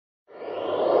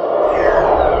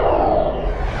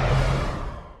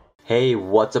Hey,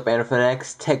 what's up, Android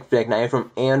fanatics? TechFanatic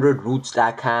from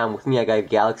AndroidRoots.com. With me, I got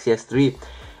Galaxy S3,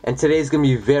 and today's gonna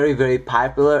be very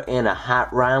popular and a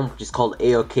hot ROM, which is called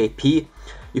AOKP.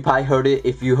 You probably heard it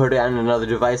if you heard it on another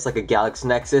device like a Galaxy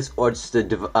Nexus or just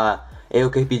a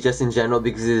AOKP just in general,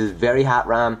 because it is a very hot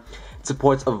ROM. It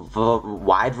supports a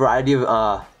wide variety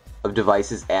of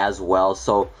devices as well,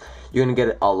 so you're gonna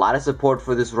get a lot of support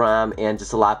for this ROM and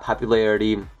just a lot of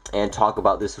popularity and talk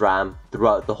about this ROM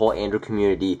throughout the whole Android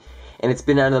community. And it's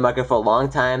been on the market for a long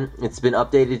time. It's been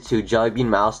updated to Jelly Bean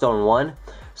Milestone 1,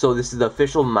 so this is the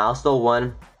official Milestone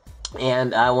 1,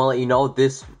 and I want to let you know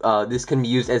this can be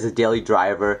used as a daily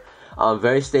driver.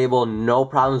 Very stable, no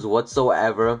problems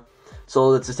whatsoever. So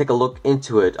let's just take a look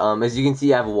into it. As you can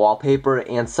see, I have a wallpaper,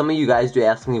 and some of you guys do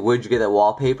ask me, where'd you get that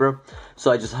wallpaper?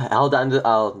 So I just held on to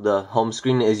the home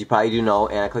screen, as you probably do know,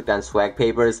 and I clicked on swag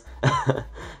papers.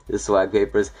 The swag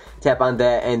papers. Tap on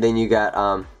that, and then you got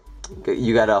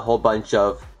a whole bunch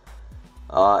of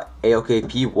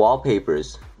AOKP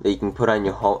wallpapers that you can put on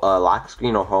your lock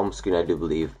screen or home screen, I do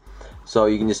believe. So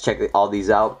you can just check all these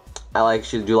out. I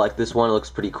actually do like this one. It looks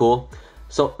pretty cool.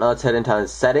 So now let's head into the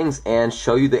settings and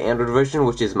show you the Android version,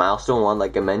 which is Milestone 1,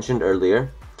 like I mentioned earlier.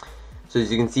 So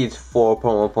as you can see, it's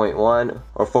 4.1.1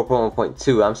 or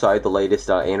 4.1.2. I'm sorry, the latest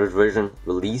Android version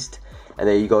released. And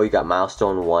there you go, you got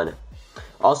Milestone 1.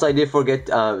 Also, I did forget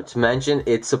to mention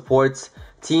it supports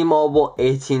T-Mobile,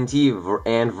 AT&T,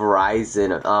 and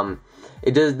Verizon.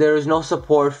 There is no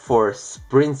support for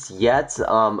Sprints yet.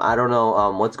 I don't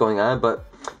know what's going on,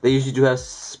 but they usually do have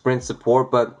Sprint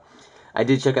support. But I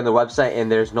did check on the website,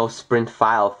 and there's no Sprint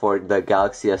file for the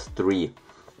Galaxy S3.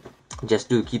 Just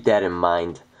do keep that in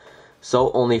mind.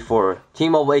 So only for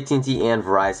T-Mobile, AT&T, and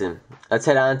Verizon. Let's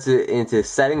head on into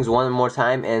settings one more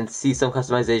time and see some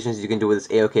customizations you can do with this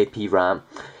AOKP ROM.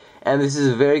 And this is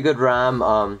a very good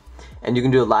ROM, and you can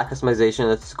do a lot of customization.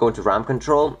 Let's go into ROM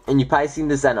control, and you've probably seen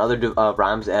this on other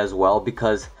ROMs as well,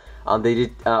 because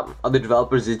other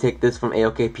developers did take this from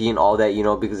AOKP and all that,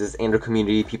 because it's Android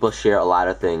community, people share a lot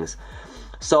of things.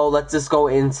 So let's just go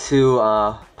into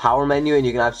power menu, and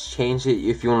you can actually change it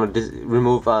if you want to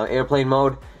remove airplane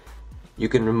mode. You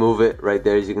can remove it right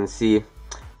there, as you can see.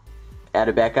 Add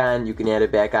it back on, you can add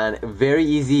it back on. Very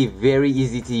easy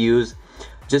to use.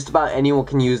 Just about anyone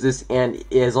can use this, and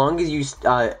as long as you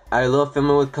are a little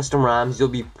familiar with custom ROMs, you'll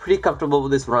be pretty comfortable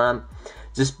with this ROM.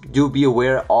 Just do be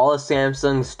aware, all of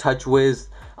Samsung's TouchWiz,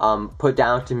 put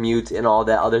down to mute, and all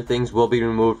that other things will be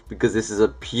removed, because this is a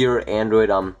pure Android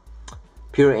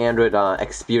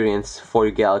experience for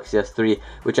your Galaxy S3,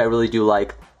 which I really do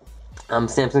like.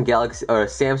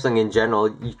 Samsung in general,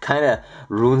 kind of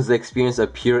ruins the experience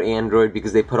of pure Android,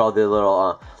 because they put all the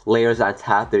little layers on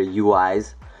top, their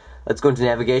UIs. Let's go into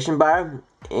navigation bar,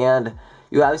 and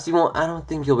you obviously won't. I don't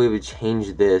think you'll be able to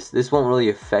change this. This won't really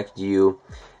affect you.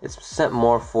 It's set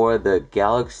more for the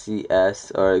Galaxy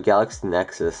S or Galaxy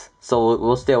Nexus, so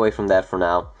we'll stay away from that for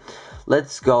now.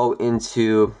 Let's go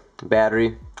into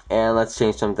battery, and let's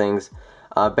change some things.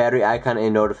 Battery icon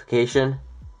and notification.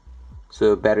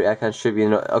 So battery icon should be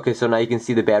okay. So now you can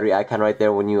see the battery icon right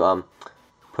there when you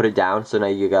put it down. So now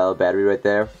you got a battery right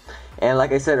there. And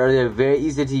like I said earlier, very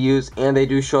easy to use, and they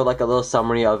do show like a little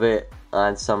summary of it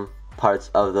on some parts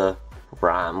of the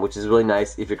ROM, which is really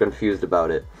nice if you're confused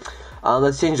about it.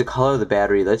 Let's change the color of the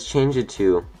battery. Let's change it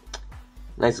to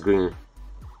nice green.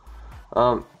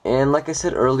 And like I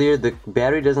said earlier, the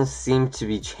battery doesn't seem to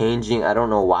be changing. I don't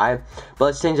know why, but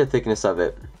let's change the thickness of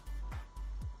it.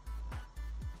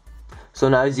 So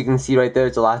now, as you can see right there,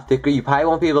 it's a lot thicker. You probably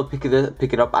won't be able to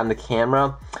pick it up on the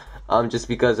camera, just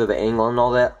because of the angle and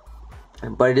all that.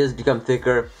 But it does become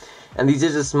thicker, and these are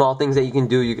just small things that you can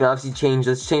do. You can obviously change.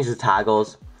 Let's change the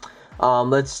toggles.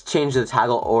 Let's change the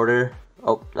toggle order.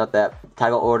 Oh, not that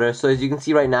toggle order. So as you can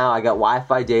see right now, I got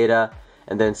Wi-Fi, data,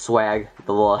 and then swag,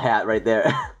 the little hat right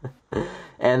there.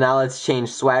 And now let's change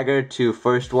swagger to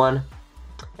first one.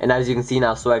 And as you can see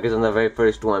now, swagger's on the very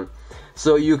first one.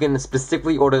 So you can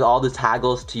specifically order all the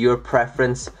toggles to your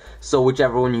preference. So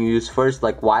whichever one you use first,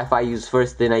 like Wi-Fi use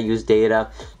first, then I use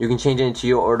data. You can change it into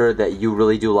your order that you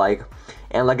really do like.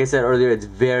 And like I said earlier, it's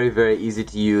very easy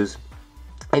to use.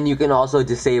 And you can also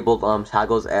disable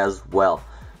toggles as well.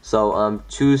 So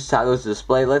choose toggles to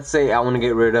display. Let's say I want to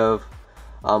get rid of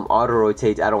auto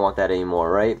rotate. I don't want that anymore,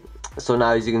 right? So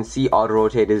now, as you can see, auto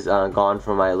rotate is gone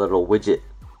from my little widget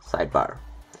sidebar.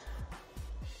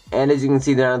 And as you can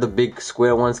see, they're not the big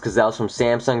square ones, because that was from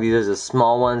Samsung. These are the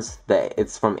small ones that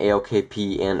it's from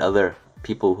AOKP and other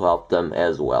people who helped them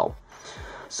as well.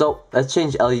 So let's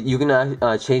change LED. You can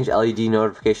change LED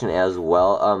notification as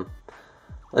well.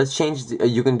 let's change,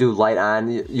 you can do light on,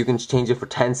 you can change it for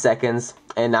 10 seconds,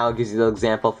 and now it gives you the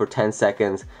example for 10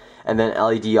 seconds, and then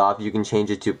LED off, you can change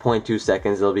it to 0.2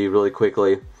 seconds, it'll be really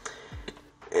quickly.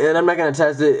 And I'm not going to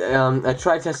test it, I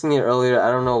tried testing it earlier,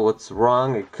 I don't know what's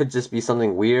wrong, it could just be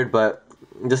something weird, but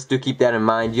just do keep that in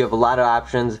mind. You have a lot of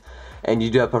options, and you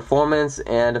do have performance,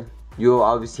 and you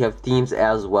obviously have themes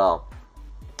as well.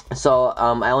 So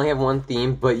I only have one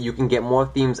theme, but you can get more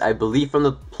themes, I believe, from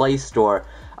the Play Store.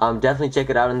 Definitely check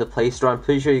it out in the Play Store. I'm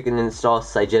pretty sure you can install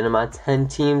Cygenema 10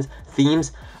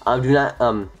 themes. Do not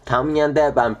count me on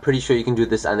that, but I'm pretty sure you can do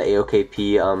this on the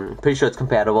AOKP. Pretty sure it's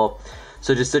compatible.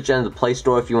 So just search on the Play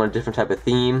Store if you want a different type of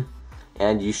theme,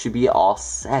 and you should be all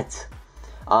set.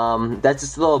 That's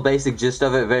just a little basic gist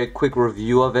of it, very quick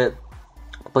review of it.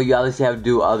 But you obviously have to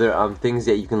do other things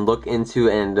that you can look into,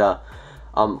 and a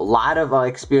lot of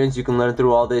experience you can learn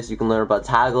through all this. You can learn about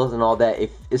toggles and all that,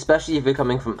 especially if you're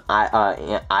coming from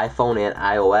iPhone and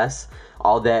iOS.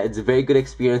 All that, it's a very good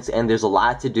experience, and there's a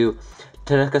lot to do.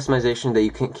 Ton of customization that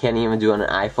you can't even do on an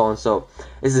iPhone. So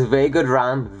this is a very good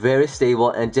ROM, very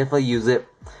stable, and definitely use it.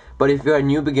 But if you're a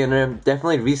new beginner,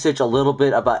 definitely research a little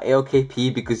bit about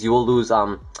AOKP, because you will lose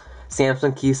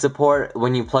Samsung key support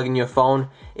when you plug in your phone.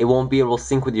 It won't be able to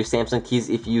sync with your Samsung keys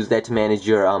if you use that to manage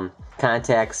your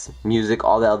contacts, music,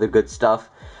 all that other good stuff.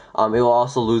 It will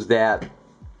also lose that,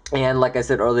 and like I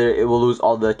said earlier, it will lose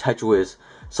all the TouchWiz.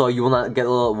 So you will not get a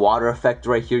little water effect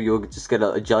right here. You'll just get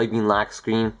a jelly bean lock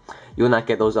screen. You will not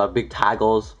get those big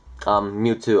toggles,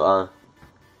 mute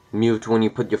when you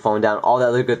put your phone down, all the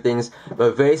other good things.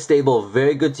 But very stable,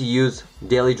 very good to use,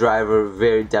 daily driver,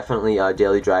 very definitely a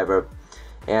daily driver.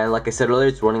 And like I said earlier,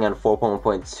 it's running on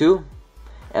 4.1.2,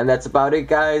 and that's about it,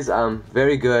 guys.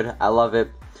 Very good, I love it.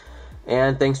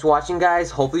 And thanks for watching, guys.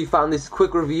 Hopefully you found this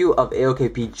quick review of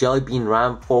AOKP Jelly Bean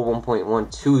ROM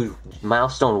 4.1.12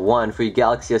 Milestone 1 for your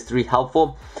Galaxy S3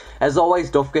 helpful. As always,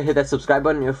 don't forget to hit that subscribe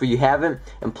button if you haven't,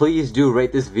 and please do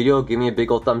rate this video. Give me a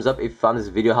big old thumbs up if you found this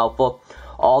video helpful.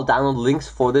 All download links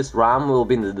for this ROM will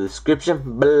be in the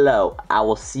description below. I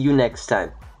will see you next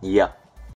time. Yeah.